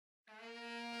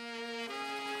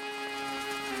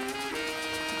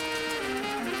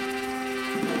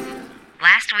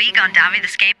Last week on Davi the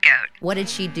Scapegoat. What did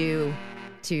she do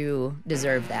to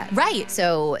deserve that? Right.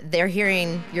 So they're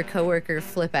hearing your coworker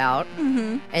flip out,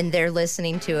 and they're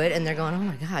listening to it, and they're going, "Oh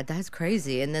my God, that's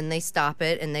crazy!" And then they stop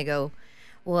it, and they go,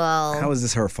 "Well, How is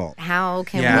this her fault? how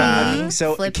can we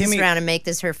So, flip Kimmy- this around and make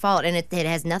this her fault?" And it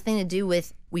has nothing to do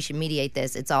with we should mediate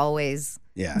this. It's always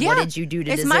Yeah. what did you do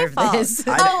to it's deserve my fault. this?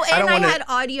 I And don't I wanna- had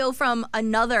audio from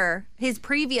his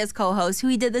previous co-host who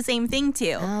he did the same thing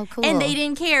to. Oh, cool. And they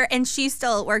didn't care, and she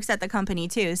still works at the company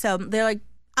too. So they're like,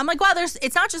 I'm like, wow,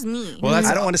 it's not just me. Well, that's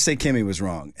I don't want to say Kimmy was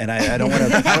wrong, and I don't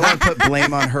want to put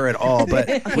blame on her at all. But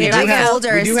we do my have-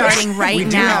 folder we is do have- starting right we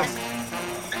do now.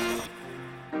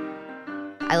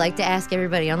 I like to ask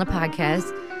everybody on the podcast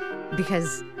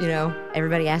because,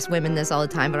 everybody asks women this all the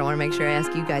time, but I want to make sure I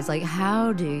ask you guys, like,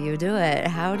 how do you do it?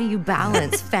 How do you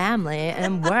balance family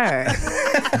and work?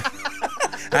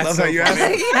 That's love so how you funny.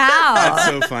 asked How? That's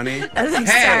so funny.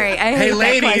 Sorry, I hate hey, that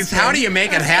ladies, question. how do you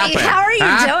make it happen? How are you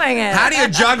doing it? How do you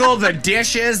juggle the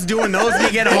dishes, doing those when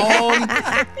you get home,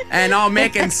 and all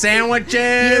making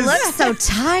sandwiches? You look so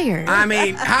tired. I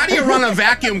mean, how do you run a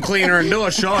vacuum cleaner and do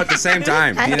a show at the same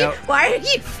time? Why are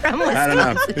you from Wisconsin? I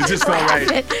don't know. It just felt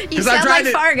right. You 'Cause I sound tried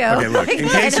like Fargo. Okay, look. In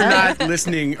case you're I know. not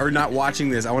listening or not watching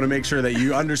this, I want to make sure that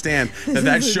you understand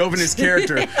that chauvinist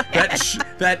character,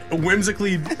 that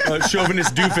whimsically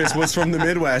chauvinist doofus, was from the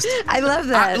Midwest. I love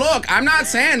that. Look, I'm not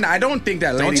saying I don't think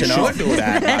that lady you know? should do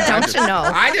that. Don't you know?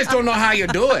 I just don't know how you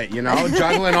do it.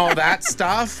 Juggling all that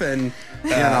stuff and.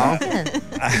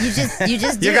 You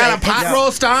just do You got it. a pot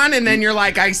roast on, and then you're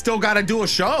like, I still got to do a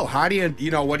show. How do you,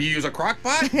 what do you use, a crock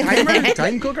pot?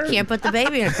 Time cooker? Can't put the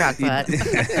baby in a crock pot.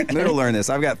 Little learn this.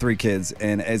 I've got 3 kids,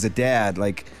 and as a dad,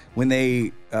 like when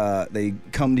they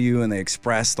come to you and they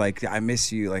express like, I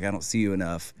miss you, like I don't see you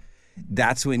enough.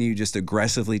 That's when you just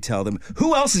aggressively tell them,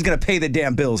 who else is going to pay the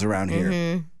damn bills around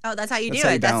here? Oh, that's how you That's do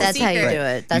how you it. That's the balance That's how you secret. do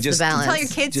it. That's just the balance. Tell your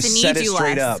kids Just to set need it you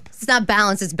straight less. up. It's not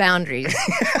balance, it's boundaries.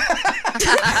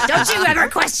 Don't you ever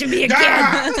question me again.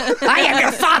 I am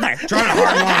your father. Drawing a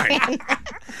hard line.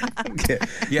 Okay.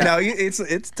 Yeah. No,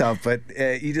 it's tough, but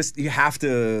you have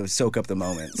to soak up the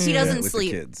moments. She doesn't with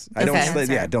sleep. The kids. I don't Okay. sleep.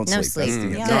 Yeah, don't No sleep. That's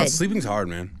sleep. the- Yeah. No, Good. sleeping's hard,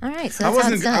 man. All right, so I that's how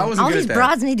wasn't- it's I done. wasn't All good these at that.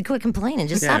 broads need to quit complaining.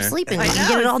 Just stop Yeah. sleeping. I You know,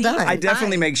 get it all see? done. I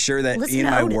definitely Fine. make sure that Listen in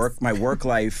to my Otis. work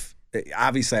life,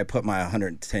 obviously I put my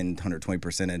 110,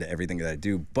 120% into everything that I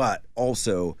do, but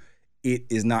also it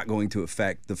is not going to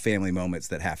affect the family moments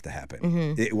that have to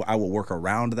happen. I will work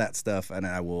around that stuff, and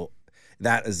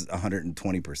that is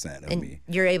 120% of and me.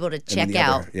 you're able to check the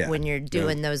out other- yeah. when you're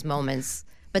doing those moments.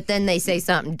 But then they say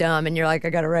something dumb, and you're like, I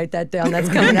got to write that down. That's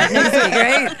coming up next week,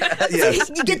 right?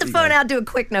 Yes. You get the phone out, do a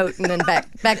quick note, and then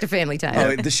back to family time.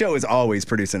 Oh, the show is always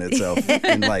producing itself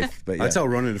in life, but yeah. I tell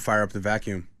Ronan to fire up the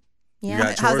vacuum. yeah. You got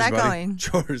chores, How's that buddy. going?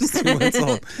 Chores, 2 months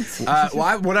old.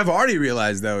 What I've already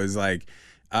realized though is like,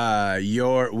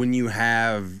 when you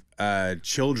have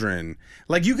children,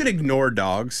 like you can ignore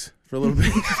dogs for a little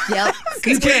bit. Yep.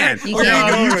 You can. You Or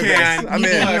can. no, you can. I'm You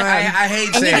in. can. Look, I hate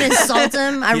And you saying can it. insult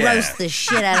him. I Yeah. roast the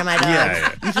shit out of my dog.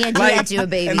 Yeah. You can't do Like- that to a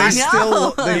baby. And they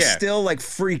know. Yeah. still like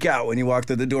freak out when you walk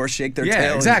through the door, shake their Yeah,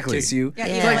 tail, exactly. and kiss you. Yeah,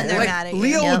 Yeah. even when they're mad at you.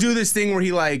 Leo will Yep. do this thing where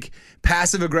he like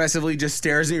passive aggressively just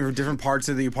stares at you from different parts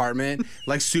of the apartment,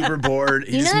 like super bored.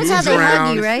 He You know just that's moves how they around.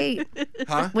 hug you, right?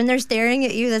 Huh? When they're staring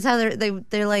at you, that's how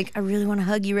they're like, I really want to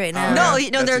hug you right now. No,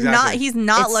 That's they're exactly. not. He's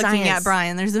not It's looking science. at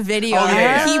Brian. There's a video. Oh,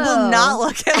 yeah, He will not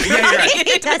look at Yeah, Brian. you're right.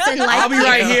 He doesn't like I'll be you.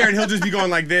 right here, and he'll just be going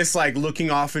like this, like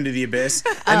looking off into the abyss,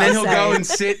 and then he'll go sorry. and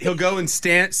sit. He'll go and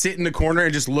sit in the corner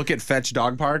and just look at Fetch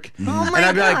Dog Park. Oh my And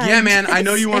I'd be like, God. "Yeah, man, I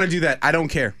know you want to do that. I don't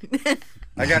care.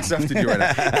 I got stuff to do right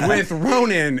now." With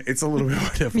Ronan, it's a little bit more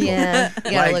difficult. Yeah,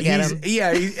 you gotta Like look at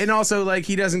him. and also like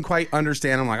he doesn't quite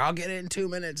understand. I'm like, I'll get it in 2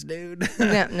 minutes, dude.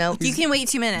 No. You can wait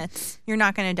 2 minutes. You're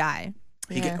not going to die.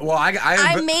 Well,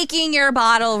 I'm making your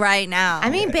bottle right now. I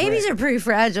mean, babies are pretty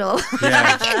fragile.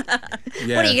 yeah.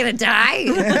 What are you gonna die?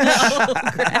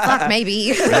 Fuck,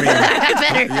 maybe. I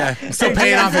better. Yeah, I'm still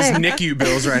paying off his NICU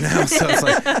bills right now. So it's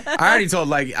like, I already told,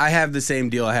 like, I have the same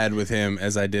deal I had with him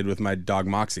as I did with my dog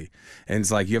Moxie. And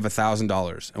it's like, you have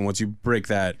 $1,000. And once you break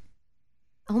that,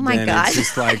 Oh my then God. it's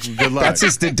just like, good luck. That's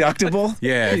his deductible.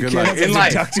 Yeah, You good can't luck. have In a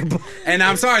life. deductible. And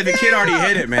I'm sorry, the kid already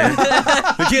hit it, man.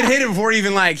 The kid hit it before he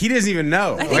even, like, he doesn't even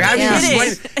know. Like, I Yeah. just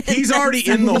explained, he's already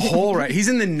in the hole, right? He's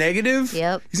in the negative.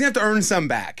 Yep. He's going to have to earn some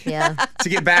back. Yeah. To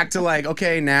get back to, like,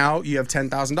 okay, now you have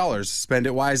 $10,000. Spend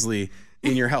it wisely.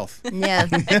 in your health. Yeah.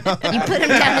 You put him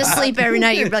down to sleep every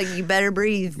night. You're like, you better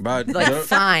breathe. But Like,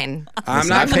 fine.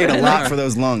 Listen, I paid a lot for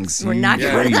those lungs. We're not You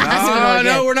going to breathe. the hospital Oh, again.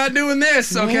 no, we're not doing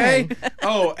this, okay?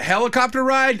 Oh, helicopter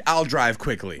ride? I'll drive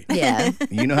quickly. Yeah.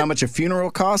 You know how much a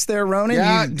funeral costs there, Ronan?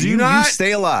 Yeah, you, do you not-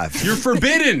 stay alive. You're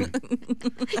forbidden.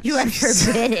 You are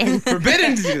forbidden.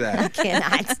 Forbidden to do that.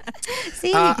 Cannot.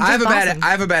 See, I have awesome. I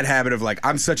have a bad habit of like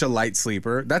I'm such a light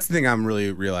sleeper. That's the thing I'm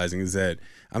really realizing is that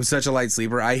I'm such a light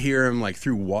sleeper. I hear him like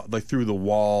through the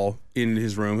wall in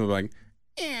his room. He'll be like,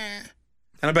 and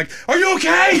I'm like, "Are you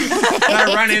okay?" And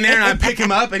I run in there and I pick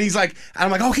him up, and he's like, and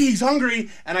I'm like, "Okay, he's hungry."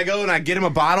 And I go and I get him a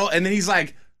bottle, and then he's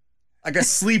like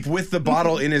asleep with the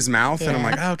bottle in his mouth, and I'm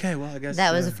like, oh, "Okay, well, I guess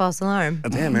That was a false alarm.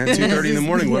 damn, man, 2:30 in the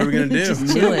morning. What are we gonna do?"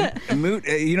 Chilling. Moot,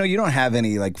 you know, you don't have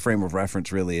any like frame of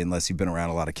reference really, unless you've been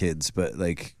around a lot of kids. But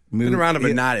like, Moot, Been around him,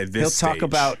 but not at this He'll talk stage.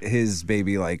 about his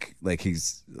baby like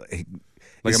he's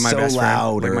Like he's my so best friend?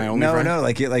 loud, Like or my only friend? no,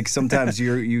 like sometimes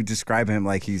you describe him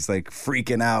like he's like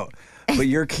freaking out. But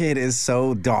your kid is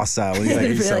so docile. He's like,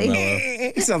 he's so Really?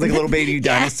 mellow. He sounds like a little baby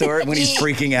dinosaur when he's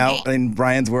freaking out in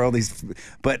Brian's world.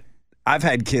 But I've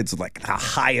had kids with like the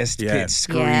highest Yeah. pitch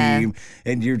scream, Yeah.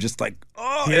 and you're just like,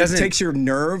 oh, He it doesn't- takes your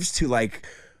nerves to like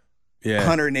Yeah.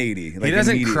 180. Like He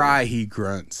doesn't immediately. cry. He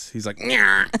grunts. He's like,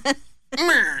 "Nyah."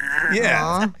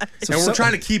 Yeah. So, And we're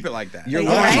trying to keep it like that. You're Oh,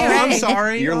 lucky. I'm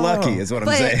sorry. You're Oh. lucky, is what I'm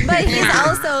saying. But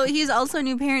he's also a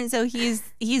new parent, so he's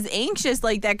anxious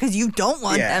like that because you don't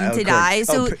want Yeah, them of to course. die.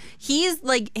 So Oh, he's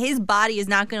like his body is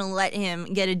not going to let him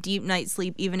get a deep night's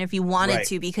sleep even if he wanted Right.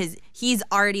 to because he's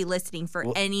already listening for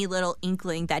any little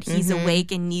inkling that he's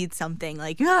awake and needs something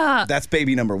like That's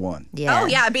baby number one. Yeah. oh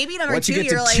yeah, baby number Once two, you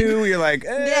get you're to like 2, you're like,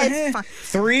 Yeah, it's fine.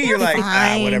 3, you're like,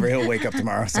 fine. whatever, he'll wake up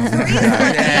tomorrow. So.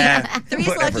 Yeah. three's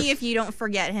whatever. lucky if you don't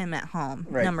forget him at home.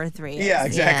 Right. Number 3. Yeah,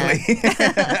 exactly.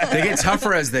 They get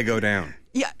tougher as they go down.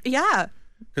 Yeah.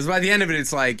 Because by the end of it,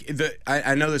 it's like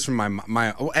I know this from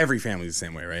my every family's the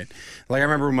same way, right? Like I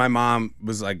remember when my mom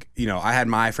was like, you know, I had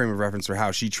my frame of reference for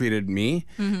how she treated me,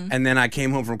 and then I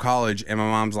came home from college, and my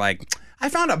mom's like, I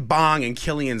found a bong in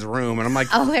Killian's room, and I'm like,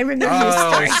 Oh, I remember this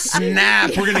oh story.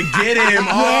 snap, we're gonna get him.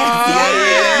 Oh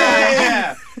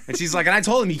yeah. And she's like, and I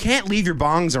told him you can't leave your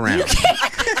bongs around.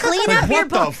 Clean up your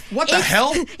bowl. What the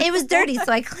hell? It was dirty,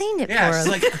 so I cleaned it Yeah, for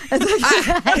she's him.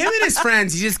 like, him and his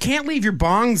friends, you just can't leave your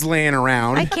bongs laying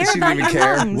around. I care She didn't about even your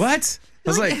care. lungs. What? I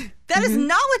was like, That is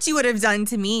not what you would have done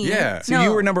to me. Yeah. So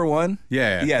you were number 1?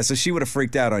 Yeah. Yeah, so she would have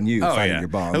freaked out on you finding your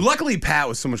bong. And luckily, Pat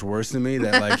was so much worse than me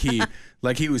that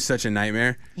he was such a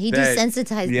nightmare. He that-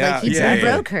 desensitized, Yeah, like he yeah, yeah.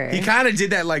 broke her. He kind of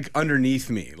did that like underneath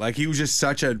me. Like he was just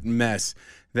such a mess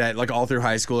that like all through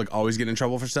high school, like always getting in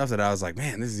trouble for stuff that I was like,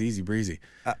 man, this is easy breezy.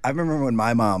 I remember when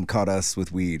my mom caught us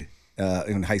with weed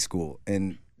in high school,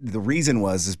 and the reason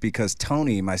is because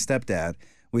Tony, my stepdad,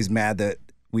 was mad that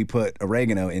we put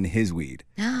oregano in his weed,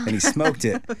 and he smoked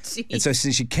it. And so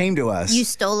since she came to us, You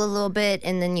stole a little bit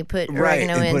and then you put right,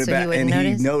 oregano and in put it so back, you wouldn't and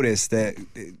notice. he noticed that,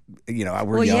 you know,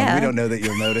 we're Well, young. yeah. We don't know that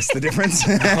you'll notice the difference.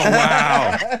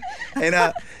 Wow.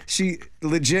 And she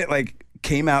legit like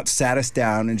came out, sat us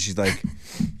down, and she's like,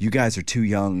 "You guys are too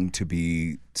young to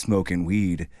be smoking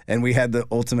weed." And we had the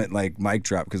ultimate like mic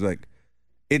drop because like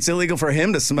it's illegal for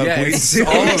him to smoke Yeah, weed. it's too.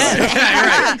 all of it. Yeah,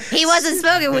 you're right. He wasn't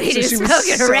smoking weed, he So was she was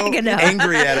smoking so oregano.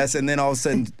 angry at us, and then all of a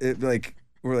sudden,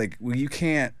 we're like, well, you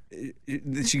can't.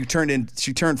 She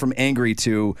turned from angry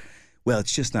to, well,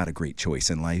 it's just not a great choice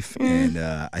in life, and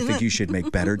I think you should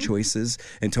make better choices.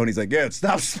 And Tony's like, yeah,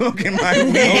 stop smoking my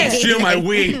weed. Don't steal my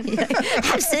weed.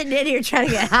 I'm sitting in here trying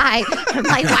to get high. I'm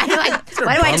like, why do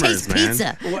I bummers, taste man.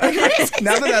 pizza?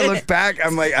 Now that I look back,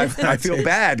 I'm like, I feel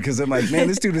bad because I'm like, man,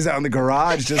 this dude is out in the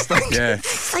garage just like. Yeah.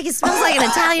 It's like it smells like an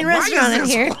Italian restaurant in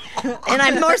here, and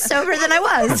I'm more sober than I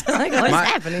was. Like, what's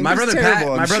happening? My brother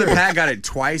terrible, Pat, I'm sure. Pat got it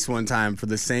twice one time for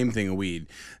the same thing of weed.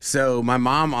 So my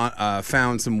mom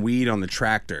found some weed on the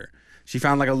tractor. She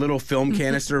found like a little film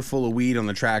canister full of weed on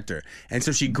the tractor, and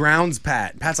so she grounds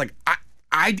Pat. Pat's like,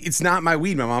 it's not my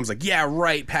weed. My mom's like, yeah,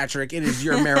 right, Patrick, it is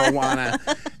your marijuana.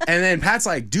 And then Pat's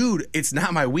like, dude, it's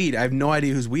not my weed. I have no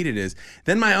idea whose weed it is.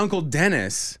 Then my uncle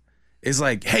Dennis is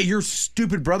like, hey, your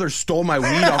stupid brother stole my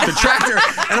weed off the tractor.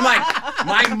 And I'm like,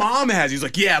 my mom has. He's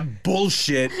like, yeah,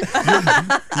 bullshit.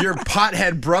 Your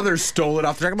pothead brother stole it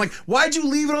off the tractor. I'm like, why'd you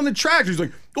leave it on the tractor? He's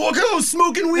like, oh, because I was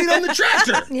smoking weed on the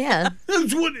tractor. Yeah,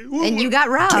 That's what- and you got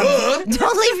robbed. Duh.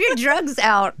 Don't leave your drugs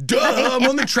out. Duh, I'm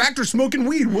on the tractor smoking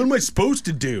weed. What am I supposed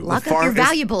to do? Lock up your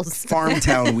valuables.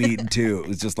 Farmtown weed too.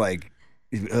 It's just like,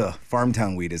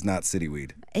 Farmtown weed is not city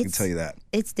weed. I can It's- tell you that.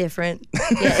 It's different. Yeah,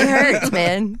 it hurts,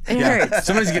 man. It hurts.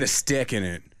 Sometimes you get a stick in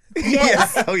it.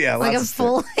 Yes. Oh yeah, Like a lots of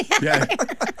full, Yeah.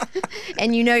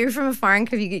 and you know you're from a farm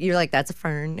because you're like, that's a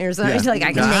fern. Or something. Yeah. Like,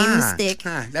 I can name the stick.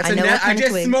 That's I know what I kind of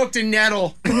just twig. smoked a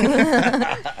nettle.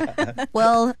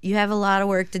 Well, you have a lot of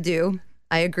work to do.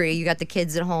 I agree. You got the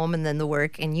kids at home and then the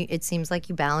work, and it seems like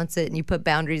you balance it and you put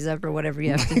boundaries up or whatever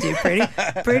you have to do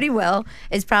pretty well.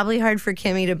 It's probably hard for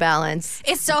Kimmy to balance.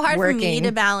 It's so hard for me Working.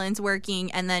 to balance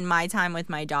working and then my time with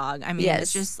my dog. I mean, Yes.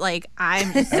 it's just like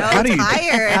I'm so How do you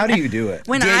tired. How do you do it?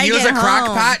 when Do I you use get a crock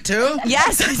home. pot too?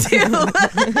 Yes, I do.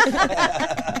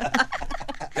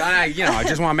 I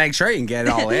just want to make sure you can get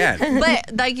it all in.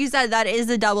 But like you said, that is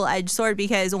a double-edged sword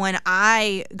because when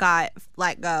I got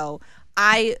let go,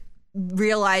 I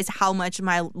realized how much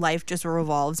my life just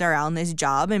revolves around this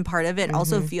job, and part of it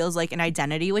also feels like an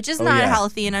identity, which is not yeah.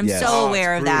 healthy, and I'm Yes. so Oh, it's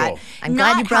aware of that. brutal. I'm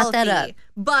glad you brought that healthy, up.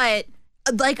 But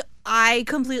like I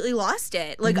completely lost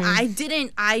it. Like I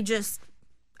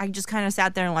just kind of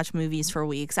sat there and watched movies for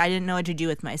weeks. I didn't know what to do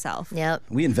with myself. Yep.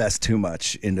 We invest too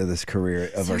much into this career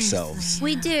of ourselves.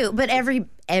 We do, but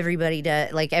everybody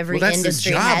does. Like every Well, that's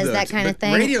industry the job, has though. that kind of But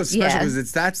thing. Radio's special Yeah.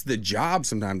 because that's the job.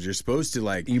 Sometimes you're supposed to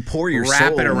like You pour your wrap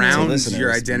soul it into around listeners.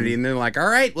 your identity, and they're like, "All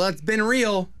right, well, it's been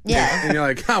real." Yeah. and you're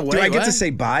like, "Oh, wait, Do I get what?" to say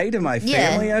bye to my Yeah.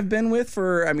 family I've been with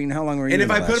for? I mean, how long were you? And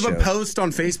in if the I put last up a show? post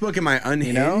on Facebook, am I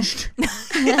unhinged?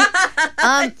 Yeah.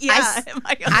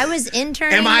 I was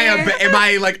interning. Am I there. am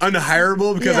I like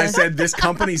unhireable because I Yeah. said this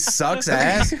company sucks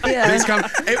ass? Yeah.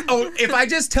 If I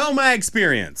just tell my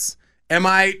experience, am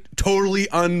I totally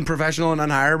unprofessional and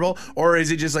unhireable, or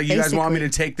is it just like you guys want me to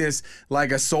take this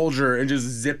like a soldier and just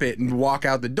zip it and walk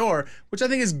out the door, which I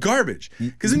think is garbage.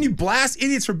 Because then you blast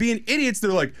idiots for being idiots.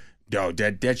 They're like, no,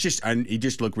 that's just you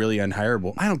just look really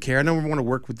unhireable. I don't care. I never want to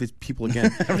work with these people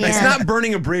again. It's Yeah. not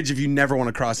burning a bridge if you never want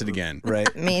to cross it again. Right.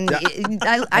 I mean,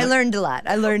 I learned a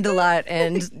lot.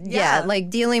 And Yeah. like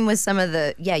dealing with some of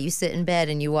the you sit in bed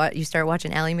and you start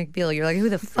watching Ally McBeal. You're like, who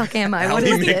the fuck am I? What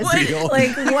is Ally this? McBeal.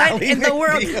 Like what in the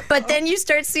world? McBeal. But then you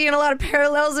start seeing a lot of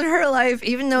parallels in her life,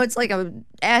 even though it's like a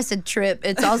acid trip.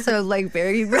 It's also like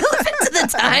very relevant to the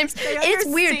times. It's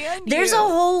weird. understand There's you. a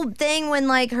whole thing when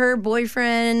like her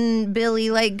boyfriend Billy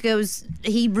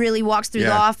he really walks through the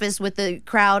Yeah. office with the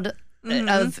crowd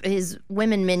of his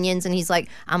women minions, and he's like,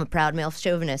 I'm a proud male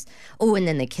chauvinist. Oh, and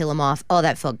then they kill him off. Oh,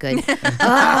 that felt good.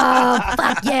 Oh,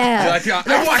 fuck yeah. Like,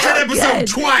 I watched that episode good.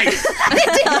 twice.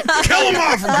 Kill him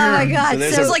off. Oh my God.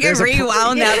 there's So, a- It's like I There's a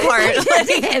rewound that part.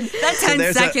 Like, that 10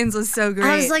 there's a- seconds was so great.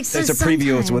 I was like, so It's a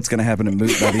preview of sometimes- what's going to happen to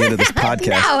Moot by the end of this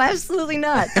podcast. No, absolutely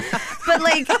not. But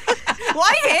like,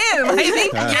 why him? I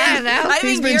think I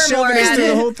He's think been you're more chauvinist at through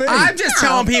the it. whole thing. I'm just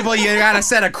telling people you gotta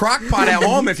set a crock pot at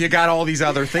home if you got all these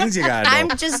other things you gotta do.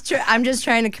 I'm just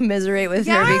trying to commiserate with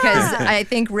her because I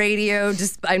think radio.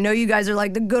 I know you guys are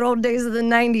like the good old days of the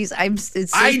 '90s.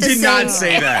 It's I safe to did not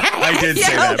say that. I did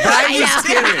say that, but I was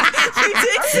kidding. You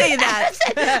did say that.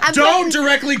 I'm Don't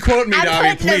directly quote me, putting, I'm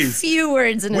Dobby, putting a please. few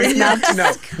words in When his you, mouth.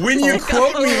 no, when you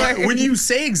quote me, Lord. when you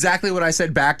say exactly what I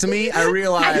said back to me, I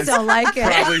realize I don't like it.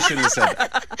 probably shouldn't have said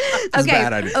that. It's a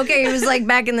bad idea. Okay, it was like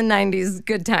back in the '90s,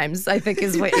 good times. I think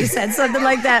is what you said, something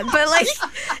like that. But like,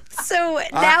 so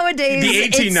nowadays, The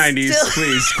it's 1890s, still-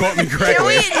 please quote me Can correctly.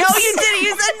 we? No, you didn't.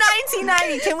 You said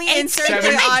 1990. Can we insert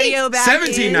the audio back?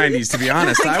 1790s, to be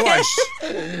honest. I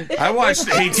watched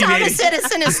Thomas 1880s.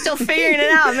 Edison is still figuring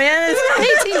it out, man.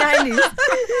 It's 1890s.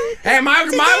 Hey, my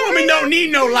woman don't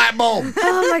need no light bulb.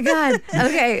 Oh my God.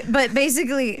 Okay, but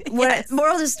basically,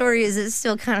 moral of the story is it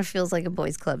still kind of feels like a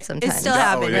boys' club sometimes. It's still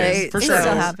happening. it is. Right? For It's sure.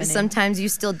 still So happening. sometimes you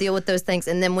still deal with those things,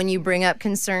 and then when you bring up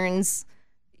concerns,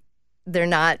 they're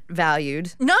not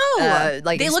valued. No,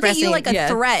 like they look at you expressing- like a yeah.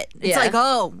 threat. It's Yeah. like,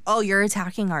 oh, you're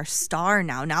attacking our star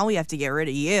now. Now we have to get rid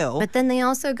of you. But then they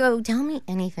also go, "Tell me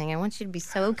anything. I want you to be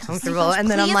so comfortable." And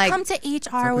then I'm Please like, come to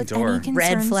HR with door. any concerns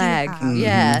 "Red you flag." have.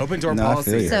 Yeah. Open door No, I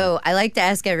policy. feel you. So I like to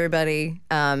ask everybody,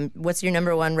 what's your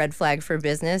number one red flag for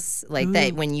business? Like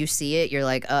that when you see it, you're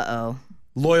like, "Uh-oh."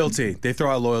 Loyalty. They throw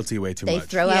out loyalty way too They much.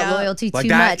 throw Yeah. out loyalty Like too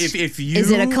that, much. if you-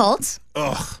 Is it a cult?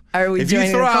 Ugh. Are we If doing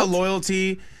you throw a out cult?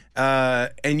 loyalty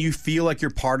and you feel like you're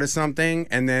part of something,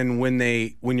 and then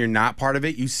when you're not part of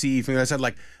it, you see from the other side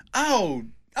like, oh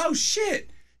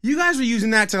shit, you guys were using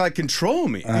that to like control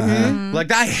me.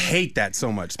 Like I hate that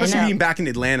so much, especially know. being back in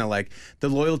Atlanta. Like the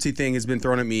loyalty thing has been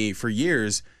thrown at me for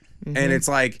years, and it's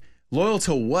like loyal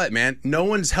to what, man? No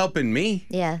one's helping me.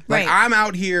 Yeah. Like Right. I'm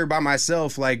out here by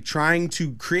myself, like trying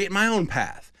to create my own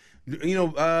path.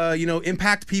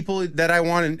 Impact people that I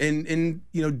want and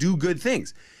do good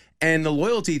things. And the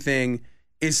loyalty thing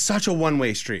is such a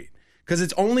one-way street because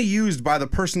it's only used by the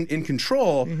person in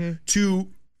control to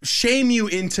shame you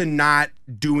into not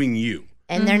doing you.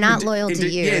 And they're not loyal to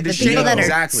you. yeah, the shame, people that are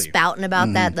exactly. spouting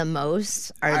about that the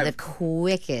most are the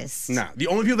quickest. No, the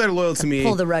only people that are loyal to me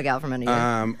Pull the rug out from under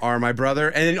you. are my brother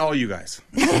and then all you guys.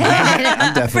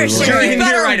 I'm definitely For loyal. sure. You're in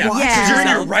here right now. watch You're in yourself.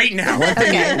 here right now.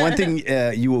 One thing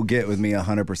you will get with me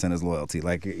 100% is loyalty.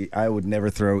 Like I would never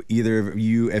throw either of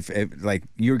you. If like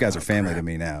you guys are family to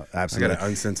me now. I Absolutely. gotta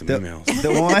unsend some The- emails.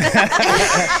 The one.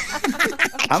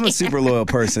 I'm a super loyal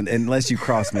person unless you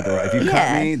cross me the road. If you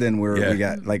Yeah. cut me, then Yeah. we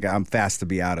got like I'm fast to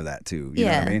be out of that too. You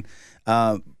know what I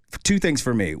Yeah. mean? Two things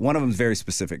for me. One of them is very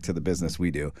specific to the business we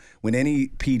do. When any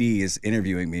PD is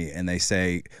interviewing me and they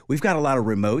say, we've got a lot of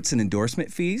remotes and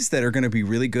endorsement fees that are going to be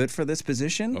really good for this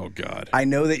position. Oh God. I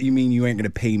know that you mean you ain't going to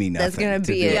pay me nothing. That's gonna to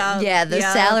be do it. Yeah. Yeah, the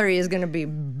Yeah. salary is gonna be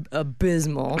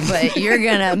abysmal, but you're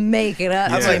gonna make it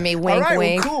up Yeah. to me. Wink, All right,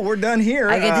 wink. well, cool. We're done here.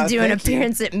 I get to do an thank you.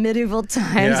 appearance at Medieval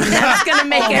Times, Yeah. and that's gonna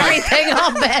make everything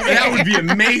all better. That would be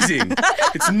amazing.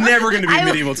 It's never going to be I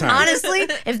would- medieval times. Honestly,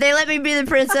 if they let me be the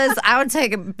princess, I would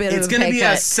take a bit It's of a going to pay be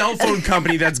cut. a cell phone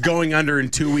company that's going under in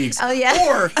 2 weeks. Oh, yeah.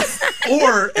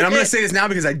 Or, and I'm going to say this now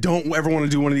because I don't ever want to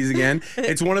do one of these again.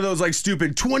 It's one of those like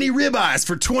stupid 20 ribeyes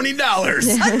for $20. And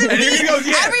you're gonna go,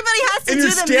 yeah. Everybody has to and do you're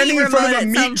the standing meat in front of a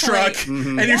remote at meat some truck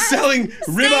point. and you're selling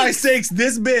ribeye steaks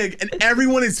this big, and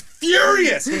everyone is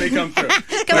furious when they come through.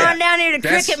 Come on down here to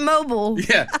That's- Cricket Mobile.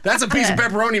 Yeah, that's a piece of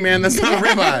pepperoni, man. That's not a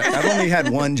ribeye. I've only had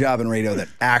one job in radio that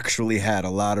actually had a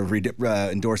lot of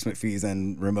endorsement fees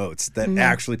and remotes that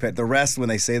actually paid. The rest, when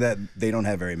they say that, they don't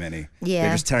have very many. Yeah.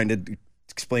 They're just trying to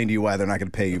explain to you why they're not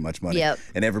going to pay you much money. Yep.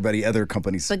 And everybody, other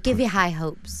companies. But give you high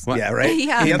hopes. What? Yeah, right?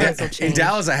 Yeah. The other- Things will in change.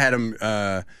 Dallas, I had him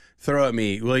throw at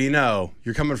me, well,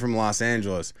 you're coming from Los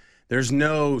Angeles. There's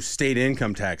no state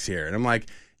income tax here. And I'm like,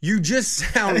 you just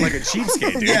sound like a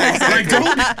cheapskate, dude. Yeah, exactly.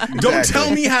 Like, don't tell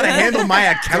me how to handle my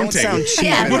accounting. Don't sound cheap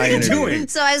Yeah. in What my are you interview. doing?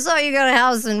 So I saw you got a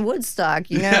house in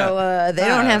Woodstock. You know, they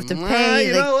don't have to pay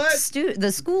you know what?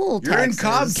 the school You're in taxes.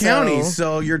 Cobb County,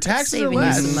 so your taxes are saving you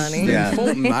less some money. than Yeah.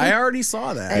 Fulton. I already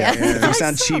saw that. Yeah. If I you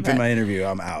sound saw cheap that. in my interview,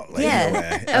 I'm out. Like, Yeah. no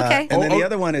way. Okay. And then the Oh,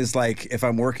 other one is like, if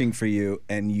I'm working for you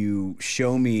and you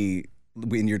show me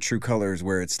in your true colors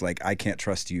where it's like, I can't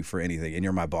trust you for anything and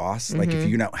you're my boss. Like if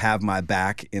you don't have my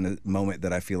back in a moment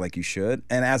that I feel like you should.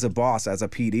 And as a boss, as a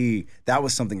PD, that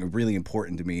was something really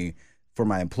important to me for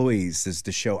my employees, is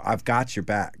to show I've got your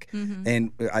back.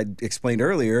 And I explained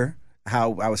earlier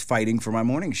how I was fighting for my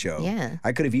morning show. Yeah.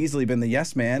 I could have easily been the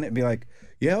yes man and be like,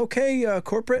 yeah, okay,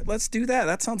 corporate, let's do that.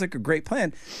 That sounds like a great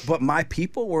plan. But my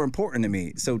people were important to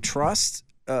me. So trust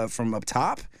from up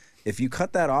top. If you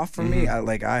cut that off from me,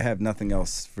 I have nothing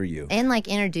else for you. And like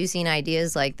introducing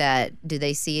ideas like that, do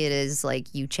they see it as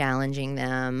like you challenging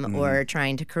them or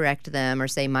trying to correct them or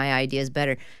say my idea is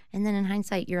better? And then in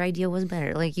hindsight, your idea was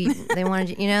better. Like they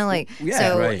wanted, like Yeah,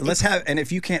 so right. Let's have, and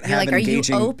if you can't You're have like, an are you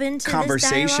engaging open to this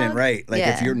conversation, dialogue? right? Like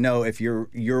Yeah. if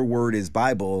your word is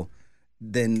Bible,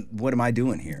 then what am I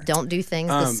doing here? don't do things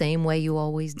the same way you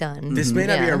always done. This may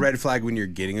not be Yeah. a red flag when you're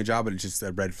getting a job, but it's just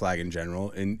a red flag in general.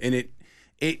 And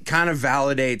it kind of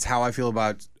validates how I feel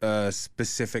about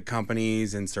specific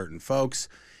companies and certain folks.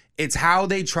 It's how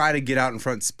they try to get out in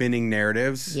front spinning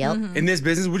narratives Yep. in this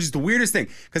business, which is the weirdest thing.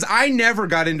 Because I never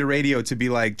got into radio to be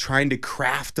like trying to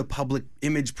craft a public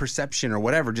image perception or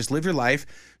whatever. Just live your life,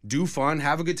 do fun,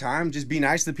 have a good time, just be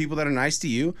nice to the people that are nice to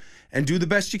you, and do the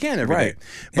best you can every day. Right.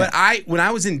 But when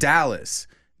I was in Dallas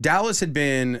had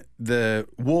been, the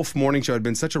Wolf Morning Show had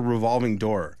been such a revolving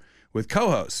door with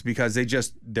co-hosts because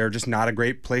they're just not a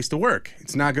great place to work.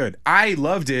 It's not good. I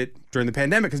loved it during the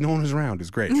pandemic because no one was around. It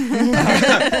was great.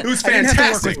 It was I didn't have to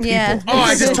work fantastic. with Yeah. people. Oh, I It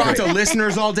was just so talked great. to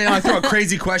listeners all day. I throw out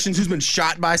crazy questions. Who's been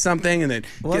shot by something, and then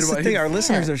Well, that's the thing. Our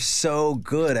listeners are so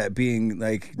good at being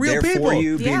like Real there people. for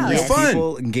you, being Yeah. real It's fun.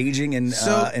 people, engaging in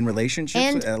relationships.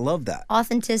 And- I love that.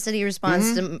 Authenticity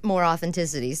responds to more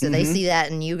authenticity. So they see that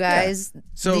in you guys.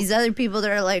 So- these other people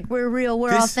that are like, we're real,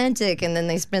 we're This- authentic, and then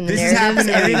they spin the this has narratives. happened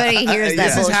to me. Everybody hears that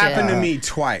This has bullshit. happened to me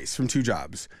twice from 2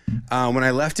 jobs. When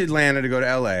I left Atlanta to go to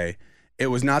LA, it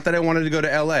was not that I wanted to go to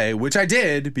LA, which I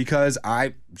did because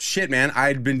I'd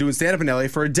been doing stand up in LA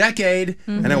for a decade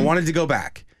and I wanted to go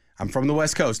back. I'm from the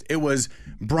West Coast. It was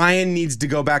Brian needs to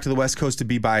go back to the West Coast to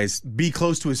be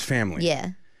close to his family. Yeah.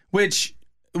 Which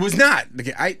was not.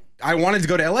 I wanted to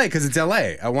go to LA because it's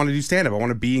LA. I want to do stand up. I want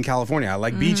to be in California. I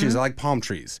like beaches. I like palm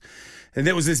trees. And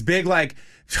it was this big like,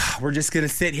 we're just gonna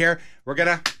sit here.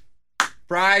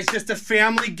 Bry's just a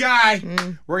family guy.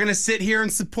 We're going to sit here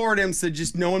and support him, so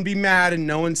just no one be mad and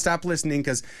no one stop listening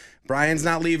because Brian's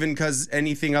not leaving because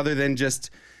anything other than just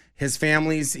his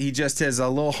family's, he just has a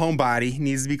little homebody. He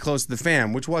needs to be close to the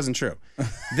fam, which wasn't true.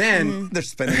 Then They're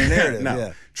spinning the narrative. no,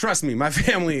 Yeah. trust me, my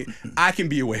family, I can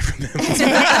be away from them.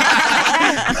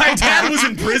 My dad was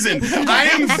in prison. I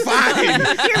am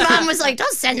fine. Your mom was like,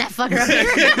 "Don't send that fucker up here."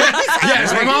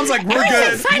 Yes, my mom's like, we're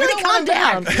good. Finally, calm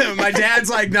down. My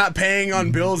dad's like not paying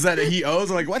on bills that he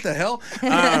owes. I'm like, what the hell?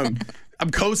 I'm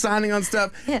co-signing on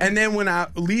stuff. And then when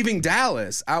leaving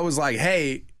Dallas, I was like,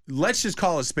 hey, let's just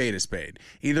call a spade a spade.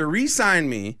 Either re-sign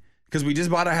me because we just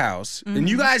bought a house, and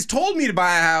you guys told me to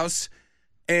buy a house,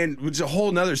 and which is a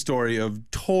whole nother story of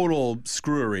total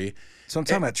screwery. So I'm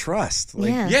talking about trust. Like,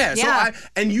 Yeah. So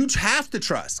and you have to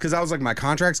trust, because I was like, my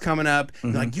contract's coming up.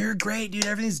 They're like, you're great, dude.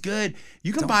 Everything's good.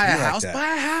 You can buy a be like house. that.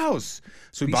 Buy a house.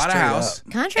 So we Be bought a straight house.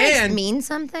 up. Contracts mean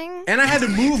something. And I had to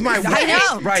move my wife. I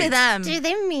know right. to them. Do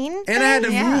they mean? And I had to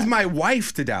things? move my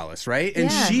wife to Dallas, right?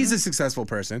 And Yeah. she's a successful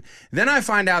person. Then I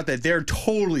find out that they're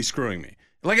totally screwing me.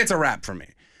 Like, it's a wrap for me.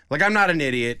 Like, I'm not an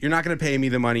idiot. You're not going to pay me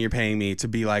the money you're paying me to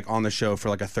be like on the show for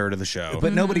like a third of the show.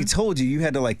 But nobody told you. You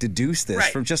had to like deduce this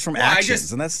Right. from Well,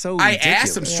 actions, and that's so I ridiculous.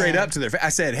 asked them straight up to their face. I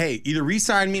said, hey, either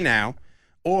re-sign me now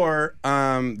or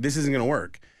this isn't going to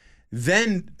work.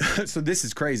 Then, so this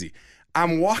is crazy.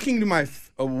 I'm walking to my,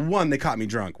 one, they caught me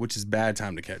drunk, which is bad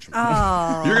time to catch me.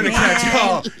 Oh, You're going to catch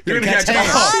all. You're going to catch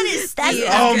all. Honesty.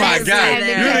 Oh my That's God! good.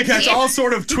 You're gonna catch all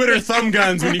sort of Twitter thumb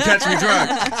guns when you catch me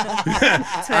drunk.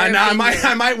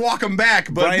 I might walk them back,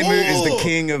 but Brian Moot is whoa! the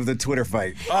king of the Twitter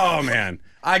fight. Oh man,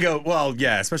 I go well,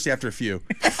 yeah, especially after a few.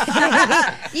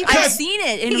 I've seen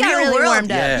it in He got real really world.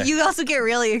 warmed up. Yeah. You also get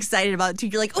really excited about it too.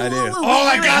 You're like, oh, I do. wait, Oh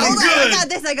my God, I'm hold on, good. I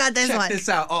got this Check one. this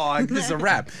out. Oh, this is a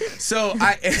wrap. So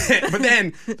but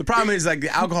then the problem is like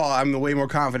the alcohol. I'm way more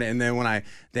confident, and then I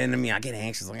get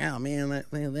anxious. Like, oh man,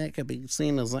 that could be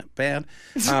seen as bad.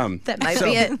 That might so-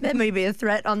 be it. That may be a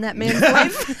threat on that man's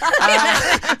life.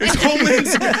 It's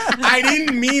Homeland's. I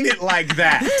didn't mean it like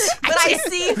that. But I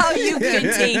see how you can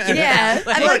take it. Yeah, I'm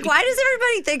But- like, why does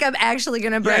everybody think I'm actually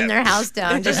gonna burn Yeah. their house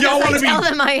down? Just Y'all because I wanna be-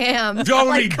 tell them I am. Y'all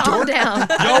want to like, be calm down.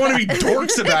 Y'all want to be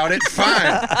dorks about it?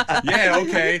 Fine. Yeah,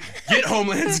 okay. Get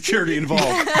Homeland Security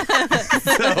involved.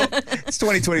 It's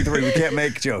 2023. We can't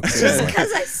make jokes. Just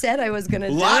because I said I was gonna A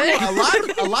do lot,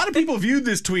 it. a lot of people viewed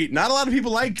this tweet. Not a lot of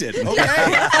people liked it. Okay,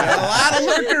 a lot of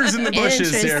lurkers in the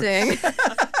bushes here. Interesting.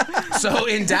 So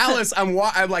in Dallas, I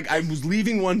was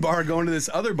leaving one bar, going to this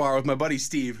other bar with my buddy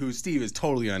Steve, who Steve is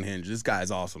totally unhinged. This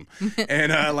guy's awesome,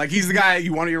 and like he's the guy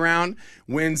you want to be around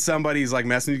when somebody's like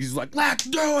messing. He's like, "Let's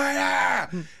do it!" ah!"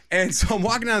 And so I'm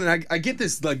walking down, and I get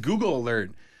this like Google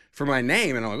alert for my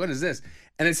name, and I'm like, "What is this?"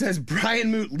 And it says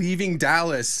Brian Moot leaving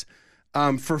Dallas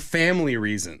for family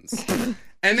reasons.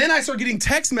 And then I start getting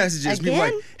text messages. People like,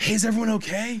 Again? "Hey, is everyone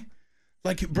okay?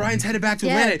 Like Brian's headed back to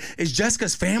Yeah. Atlanta. Is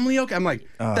Jessica's family okay?" I'm like,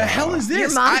 "The hell is this?"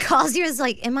 Your mom I- calls you. Is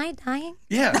like, am I dying?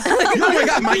 Yeah. Oh my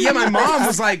God. My mom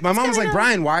was like,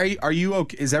 Brian, why are you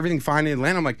okay? Is everything fine in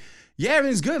Atlanta? I'm like, yeah,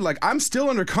 everything's good. Like, I'm still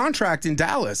under contract in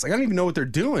Dallas. Like, I don't even know what they're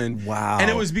doing. Wow. And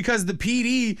it was because the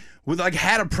PD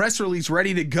had a press release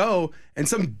ready to go, and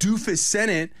some doofus sent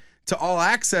it to All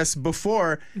Access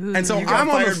before. And so You got I'm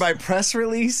on fired the by press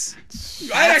release?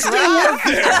 I still work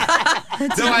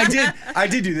there. No, I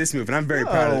did do this move, and I'm very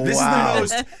proud of it. This wow. is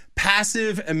the most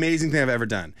passive, amazing thing I've ever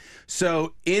done.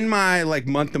 So in my like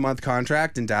month-to-month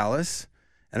contract in Dallas,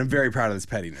 and I'm very proud of this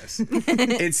pettiness,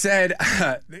 it said,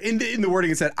 in the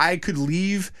wording, it said, I could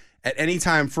leave at any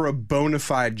time for a bona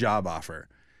fide job offer.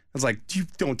 I was like, you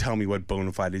don't tell me what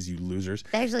bona fide is, you losers.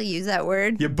 They actually use that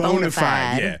word. Yeah, bona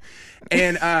fide, yeah.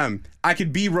 And I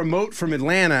could be remote from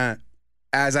Atlanta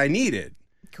as I needed.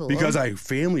 Cool. Because I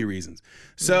family reasons.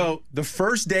 So the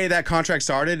first day that contract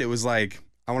started, it was like,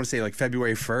 I want to say like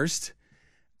February 1st.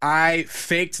 I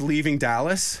faked leaving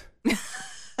Dallas.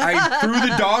 I threw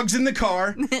the dogs in the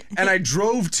car and I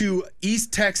drove to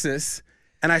East Texas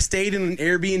and I stayed in an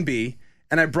Airbnb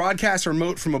and I broadcast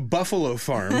remote from a buffalo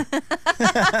farm. And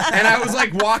I was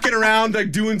like walking around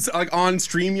like doing like on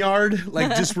StreamYard,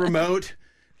 like just remote.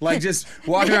 Like just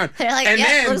walking around. They're like, and yeah,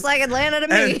 then, looks like Atlanta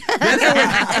to and me. then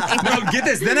no, get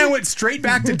this. Then I went straight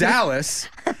back to Dallas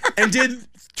and did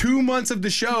 2 months of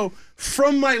the show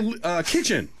from my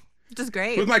kitchen Which is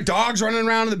great. with my dogs running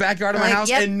around in the backyard of my Like, house,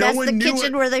 yep, and no that's one the knew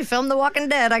kitchen it. where they filmed The Walking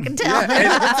Dead. I can tell.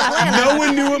 And no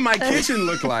one knew what my kitchen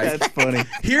looked like. That's funny.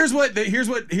 Here's when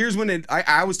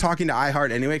I was talking to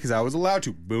iHeart anyway because I was allowed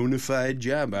to bona fide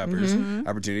job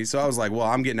opportunities. So I was like, well,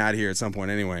 I'm getting out of here at some point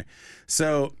anyway.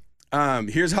 So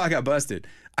here's how I got busted.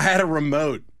 I had a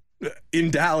remote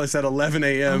in Dallas at 11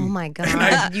 a.m. Oh my God,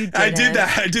 And you did I did it.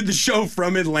 that. I did the show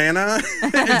from Atlanta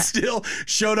and still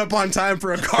showed up on time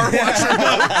for a car wash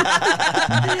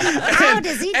remote. How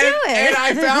does he do it? And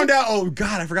I found out, oh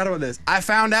God, I forgot about this. I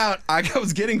found out I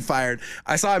was getting fired.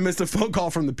 I saw I missed a phone call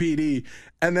from the PD.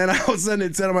 And then all of a sudden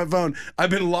it said on my phone,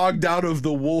 I've been logged out of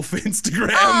the Wolf Instagram.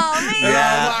 Oh, man. And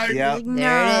Yeah, I'm like, yeah.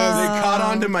 There it They is. caught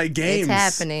on to my games. It's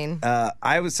happening.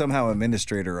 I was somehow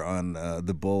administrator on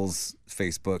the Bulls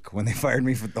Facebook when they fired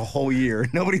me for the whole year.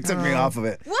 Nobody took me off of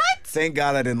it. What? Thank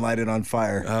God I didn't light it on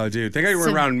fire. Oh, dude. Thank God you weren't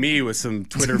So- around me with some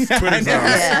Twitter I thumbs. know.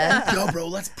 Yeah. Yo, bro,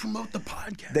 let's promote the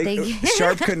podcast. They,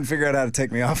 Sharp couldn't figure out how to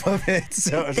take me off of it.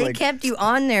 So it was They like, kept you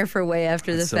on there for way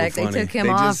after the That's so fact. funny. They took him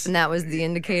They off, just- and that was the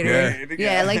indicator.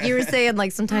 Yeah. Yeah, like you were saying,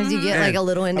 like sometimes you get like a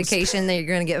little indication that you're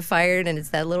going to get fired, and it's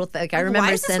that little thing. Like, I remember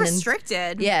Why is this sending.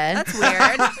 restricted? Yeah. That's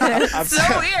weird.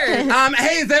 So weird.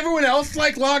 Hey, is everyone else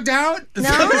like logged out?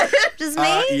 No, just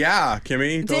me. Yeah,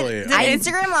 Kimmy, totally. Did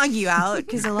Instagram log you out?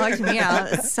 Because it logged me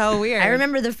out. It's so weird. I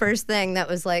remember the first thing that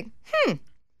was like,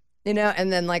 you know,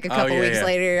 and then like a couple yeah, weeks yeah.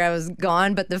 later I was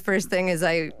gone. But the first thing is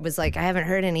I was like, I haven't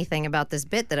heard anything about this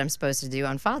bit that I'm supposed to do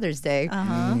on Father's Day.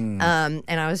 Uh-huh. And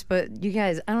I was you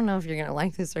guys, I don't know if you're gonna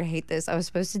like this or hate this. I was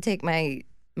supposed to take my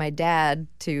dad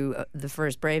to the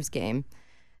first Braves game.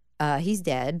 He's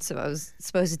dead, so I was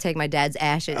supposed to take my dad's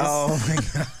ashes oh my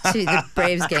God. to the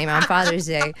Braves game on Father's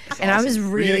Day, and I was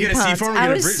really get a pumped. C-form? I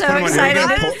We're was gonna so put him on your-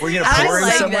 excited. We're gonna I pour was him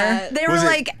like, somewhere. they were Was it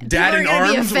like, Dad people in are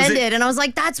gonna be Arms? Was it- offended, and I was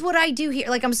like, that's what I do here.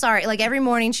 Like, I'm sorry. Like every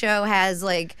morning show has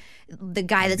like the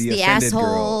guy that's The the offended asshole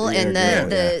girl. and Yeah,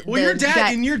 the Well, your dad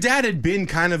guy- and your dad had been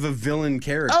kind of a villain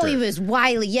character. Oh, he was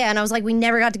wily, yeah. And I was like, we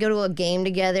never got to go to a game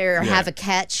together or Yeah. have a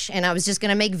catch. And I was just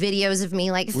gonna make videos of me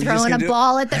like just throwing gonna a do-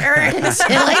 ball at the earth and shit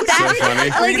like that. So funny.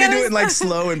 Like, We're I gonna do was- it in like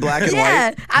slow and black and yeah,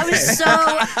 white. I was so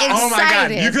excited. Oh my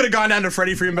God! You could have gone down to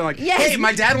Freddie Freeman and been like, Yes. "Hey,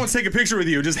 my dad wants to take a picture with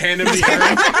you." Just hand him the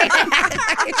urn.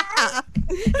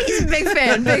 He's a big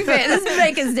fan, big fan. This is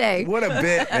Bacon's day. What a bit,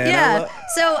 man. I Yeah. lo-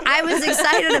 So I was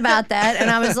excited about that, and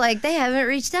I was like, they haven't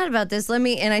reached out about this.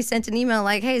 And I sent an email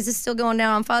like, hey, is this still going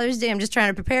down on Father's Day? I'm just trying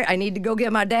to prepare. I need to go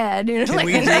get my dad. You know, Can like,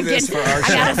 we and do I this for our I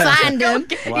gotta show? find him.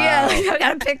 Yeah, Wow. like, I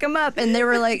gotta pick him up. And they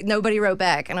were like, nobody wrote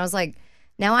back, and I was like,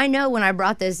 now I know when I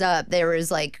brought this up, there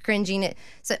was like cringing.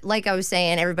 So, like I was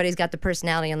saying, everybody's got the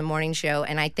personality on the morning show,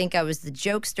 and I think I was the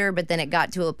jokester. But then it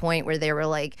got to a point where they were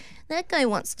like, "That guy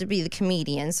wants to be the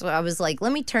comedian." So I was like,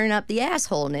 "Let me turn up the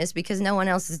assholeness because no one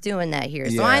else is doing that here."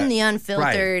 So Yeah. I'm the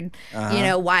unfiltered,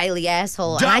 wily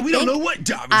asshole. And I We don't think know what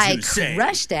Dom is I going to say.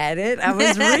 crushed at it. I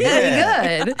was really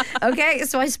good. Okay,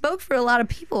 so I spoke for a lot of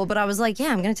people, but I was like,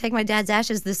 "Yeah, I'm gonna take my dad's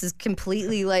ashes. This is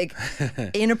completely like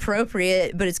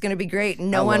inappropriate, but it's gonna be great."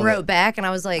 No one love wrote it. back, and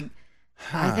I was like,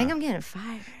 I think I'm getting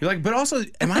fired. You're like, but also,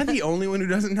 am I the only one who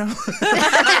doesn't know?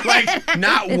 Like,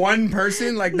 not one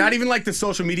person, like, not even like the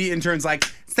social media interns, like,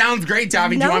 sounds great, Davi.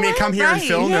 Do you No want me to one, come here and right,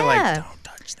 film? They're like, yeah. don't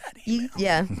touch that email.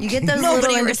 You get those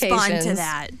Nobody little respond to indications.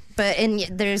 that. But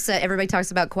there's everybody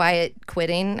talks about quiet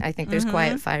quitting. I think there's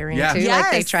quiet firing Yeah. too. Like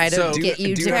they Yes. try to So, get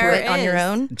you do to you ever- quit on your There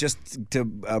own. Just to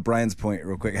Brian's point,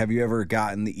 real quick, have you ever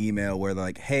gotten the email where they're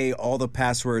like, "Hey, all the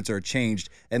passwords are changed,"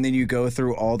 and then you go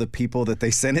through all the people that they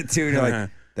sent it to, and you're like,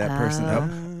 "That person,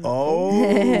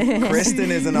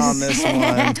 Kristen isn't on this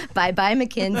one." Bye bye,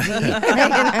 Mackenzie.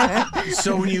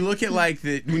 So when you look at like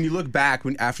when you look back,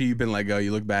 after you've been let go,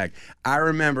 you look back. I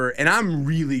remember, and I'm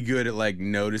really good at like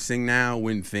noticing now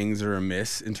when things are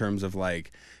amiss in terms of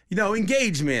like, you know,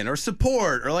 engagement or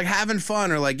support or like having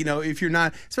fun or like, you know, if you're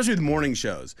not, especially with morning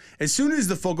shows, as soon as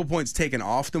the focal point's taken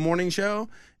off the morning show,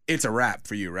 it's a wrap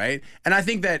for you, right? And I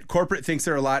think that corporate thinks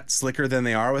they're a lot slicker than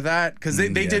they are with that because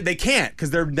they can't because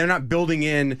they're not building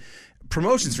in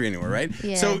promotions for you anywhere, right?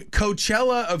 Yeah. So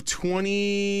Coachella of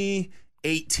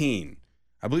 2018,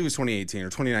 I believe it was 2018 or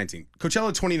 2019. Coachella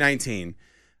 2019.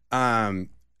 I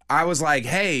was like,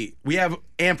 hey, we have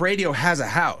Amp Radio has a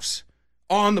house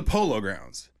on the Polo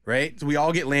Grounds, right? So we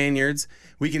all get lanyards.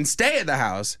 We can stay at the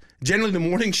house. Generally, the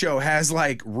morning show has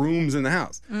like rooms in the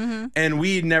house, and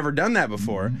we had never done that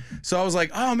before. So I was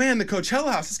like, oh man, the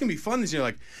Coachella house, it's gonna be fun this year.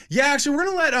 Like, yeah, actually, we're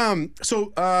gonna let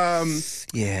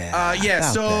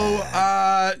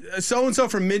so and so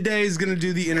from midday is gonna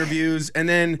do the interviews, and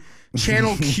then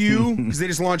Channel Q, because they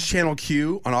just launched Channel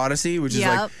Q on Odyssey, which is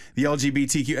like Yep. the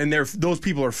LGBTQ, and those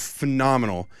people are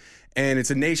phenomenal, and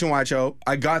it's a nationwide show.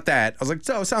 I got that. I was like,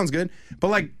 so sounds good, but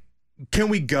like, can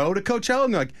we go to Coachella?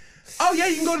 And they're like, oh yeah,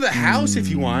 you can go to the house if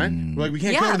you want. We're like, we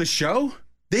can't go Yeah. to the show.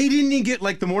 They didn't even get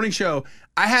like the morning show.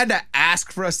 I had to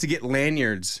ask for us to get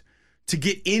lanyards to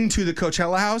get into the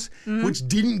Coachella house, which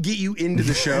didn't get you into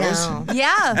the shows. No.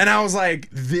 Yeah. And I was like,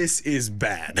 this is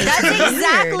bad. That's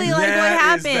exactly like That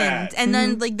what is bad. happened. And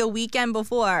then like the weekend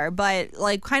before, but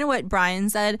like kind of what Brian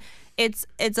said, it's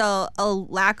a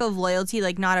lack of loyalty,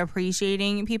 like not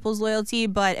appreciating people's loyalty,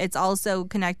 but it's also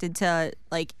connected to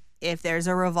like if there's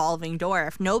a revolving door.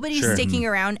 If nobody's Sure. sticking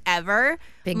around ever,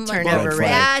 Big like, turnover Red rate.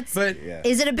 flag. that's But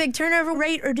Is it a big turnover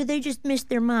rate, or do they just miss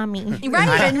their mommy? right.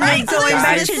 And like So going they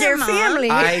back miss to their their mom. family.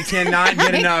 I cannot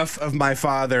get enough of my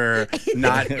father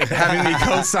not having me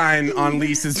co-sign on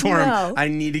leases for him. No. I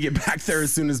need to get back there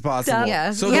as soon as possible. Yeah.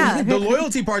 So Yeah. the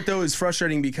loyalty part though is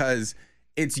frustrating because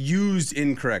it's used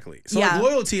incorrectly. So Yeah. like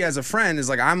loyalty as a friend is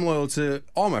like I'm loyal to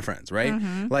all my friends, right?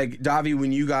 Like Davi,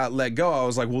 when you got let go, I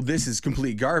was like, well, this is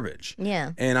complete garbage.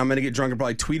 Yeah. And I'm gonna get drunk and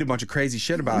probably tweet a bunch of crazy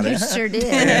shit about You it. sure did.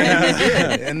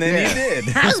 And then you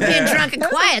did. I was being drunk and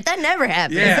quiet. That never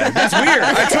happened. Yeah, that's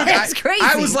weird. That's crazy.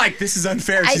 I was like, this is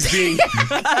unfair.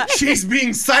 She's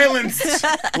being silenced.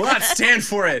 Will not stand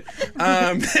for it.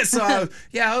 So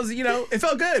I was, it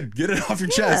felt good. Get it off your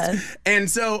chest. And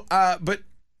so, but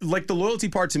like the loyalty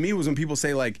part to me was when people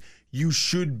say like, you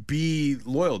should be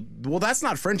loyal. Well, that's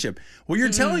not friendship. What you're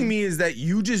telling me is that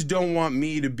you just don't want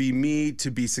me, to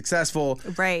be successful.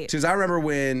 Right. Because I remember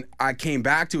when I came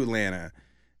back to Atlanta,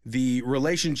 the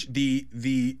relationship,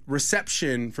 the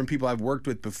reception from people I've worked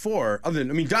with before,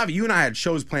 Davi, you and I had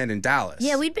shows planned in Dallas.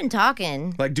 Yeah, we'd been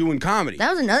talking. like doing comedy.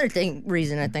 That was another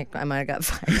reason I think I might have got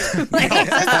fired.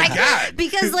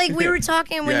 Because like we were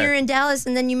talking when Yeah. you were in Dallas,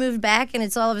 and then you moved back, and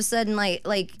it's all of a sudden like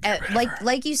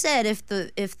you said, if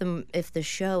the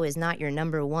show is not your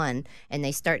number one, and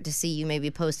they start to see you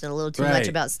maybe posting a little too much Right.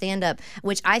 about stand up,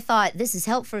 which I thought this is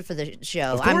helpful for the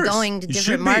show. Of I'm course. going to You different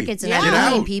should be. markets and Yeah. I'm Get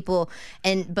meeting out. people,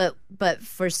 and but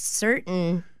for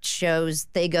certain shows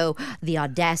they go, the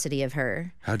audacity of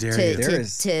her. How dare to, you. There to,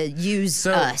 is- to use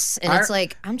So, us, and I- it's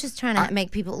like I'm just trying to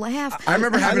make people laugh. I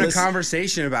remember having a listen-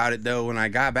 conversation about it though when I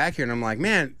got back here, and I'm like,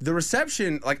 man, the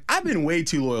reception, like I've been way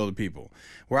too loyal to people.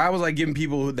 Where I was like giving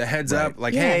people the heads up,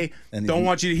 like, Yeah. hey, And don't you-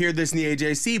 want you to hear this in the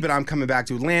AJC, but I'm coming back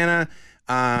to Atlanta.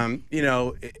 I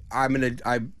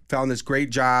found this great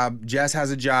job. Jess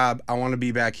has a job. I want to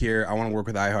be back here. I want to work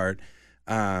with iHeart.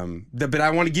 But I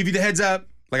want to give you the heads up.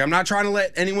 Like, I'm not trying to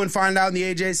let anyone find out in the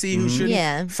AJC who shouldn't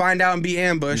Yeah. find out and be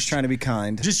ambushed. Just trying to be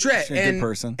kind. Just straight. Just a good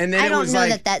person. And then I it don't was know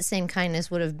like, that same kindness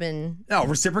would have been. no,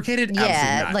 reciprocated? Yeah,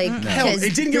 Absolutely not. like, Hell, because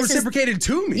it didn't get this is- reciprocated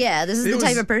to me. Yeah, this is It the type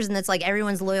was- of person that's like,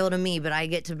 everyone's loyal to me, but I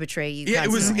get to betray you. Yeah,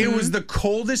 constantly. it was the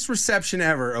coldest reception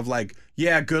ever of like,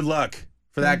 yeah, good luck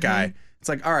for that guy. It's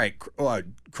like, all right,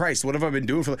 Christ, what have I been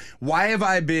doing for? Why have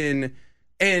I been?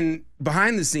 And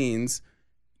behind the scenes,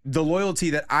 the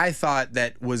loyalty that I thought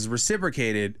that was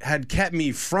reciprocated had kept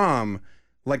me from,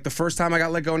 like, the first time I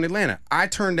got let go in Atlanta. I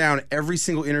turned down every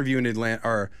single interview in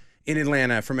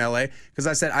Atlanta from LA because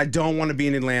I said I don't want to be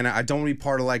in Atlanta. I don't want to be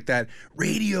part of like that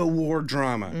radio war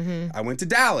drama. I went to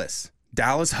Dallas.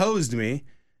 Dallas hosed me.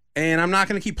 And I'm not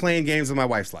going to keep playing games with my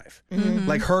wife's life,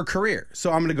 like her career.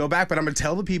 So I'm going to go back, but I'm going to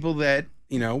tell the people that,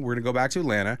 we're going to go back to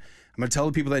Atlanta. I'm going to tell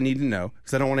the people that need to know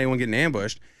because I don't want anyone getting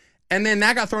ambushed. And then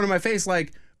that got thrown in my face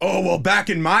like, oh, well, back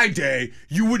in my day,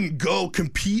 you wouldn't go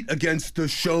compete against the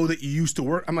show that you used to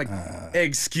work. I'm like,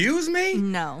 excuse me?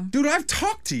 No. Dude, I've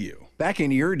talked to you. Back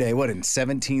in your day, what, in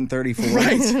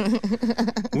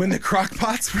 1734? When the crock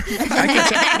pots were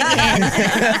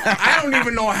I don't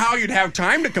even know how you'd have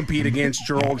time to compete against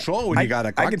your old show when you got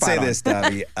a crock I can pot say on. this,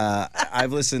 Davi.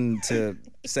 I've listened to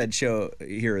said show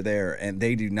here or there, and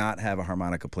they do not have a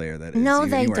harmonica player that is No,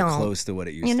 even they anywhere don't. close to what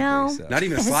it used You know? to be. So. Not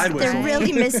even a slide whistle. They're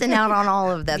really missing out on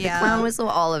all of that. Yeah. The clown whistle,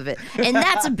 all of it. And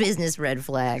that's a business red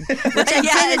flag. Which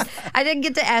Yes. I didn't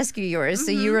get to ask you yours.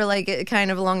 So you were like kind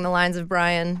of along the lines of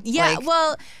Brian. Yeah, like,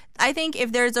 well, I think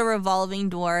if there's a revolving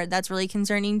door, that's really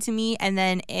concerning to me. And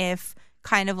then if,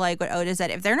 kind of like what Oda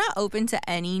said, if they're not open to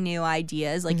any new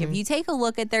ideas, like if you take a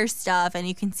look at their stuff and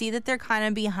you can see that they're kind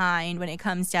of behind when it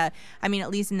comes to, I mean, at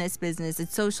least in this business,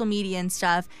 it's social media and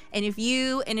stuff. And if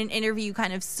you, in an interview,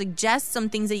 kind of suggest some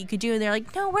things that you could do, and they're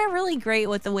like, no, we're really great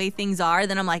with the way things are,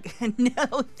 then I'm like,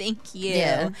 no, thank you.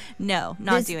 Yeah. No,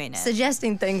 not this- doing it.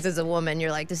 Suggesting things as a woman,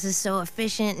 you're like, this is so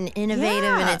efficient and innovative,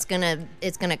 and Yeah.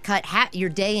 it's gonna cut your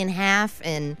day in half,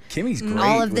 and Kimmy's great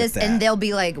all of with this, that. and they'll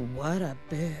be like, what a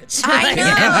bitch. I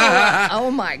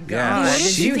Oh my God!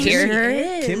 Did you hear her?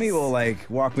 Kimmy will like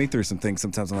walk me through some things.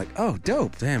 Sometimes I'm like, oh,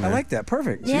 dope. Damn, I man. like that.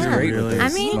 Perfect. Yeah. She's great Really? with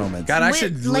those I mean, moments. God, I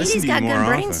should listen Ladies to got you more good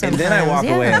brains often. sometimes. And then I walk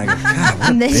away and I go, God, what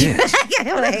a And then you bitch. back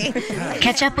away.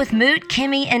 Catch up with Moot,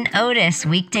 Kimmy, and Otis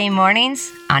weekday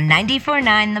mornings on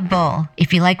 94.9 The Bull.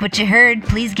 If you like what you heard,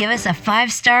 please give us a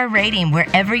 5-star rating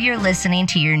wherever you're listening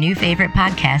to your new favorite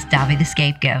podcast, Dobby the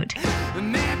Scapegoat.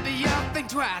 Maybe you'll think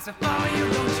twice before you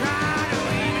go try.